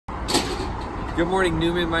Good morning,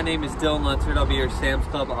 Newman. My name is Lunsford. I'll be your Sam's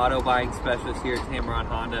Club auto buying specialist here at Tameron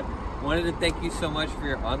Honda. Wanted to thank you so much for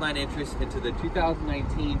your online interest into the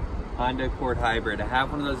 2019 Honda Accord Hybrid. I have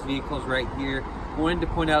one of those vehicles right here. Wanted to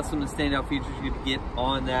point out some of the standout features you can get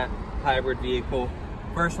on that hybrid vehicle.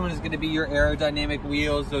 First one is going to be your aerodynamic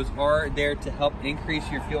wheels. Those are there to help increase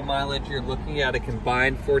your fuel mileage. You're looking at a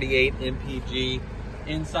combined 48 mpg.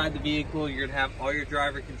 Inside the vehicle, you're going to have all your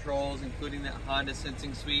driver controls, including that Honda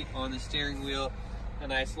sensing suite on the steering wheel, a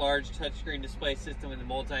nice large touchscreen display system with a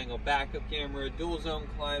multi-angle backup camera, dual zone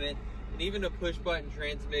climate, and even a push button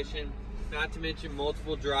transmission, not to mention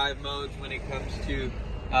multiple drive modes when it comes to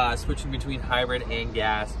switching between hybrid and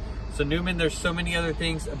gas. So Newman, there's so many other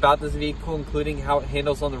things about this vehicle, including how it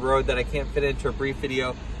handles on the road, that I can't fit into a brief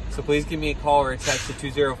video. So please give me a call or a text at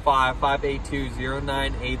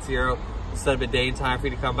 205-582-0980. Set up a day and time for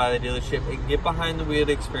you to come by the dealership and get behind the wheel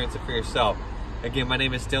to experience it for yourself. Again, my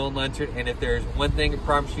name is Lunsford, and if there's one thing I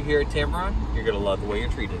promise you here at Tameron, you're going to love the way you're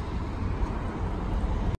treated.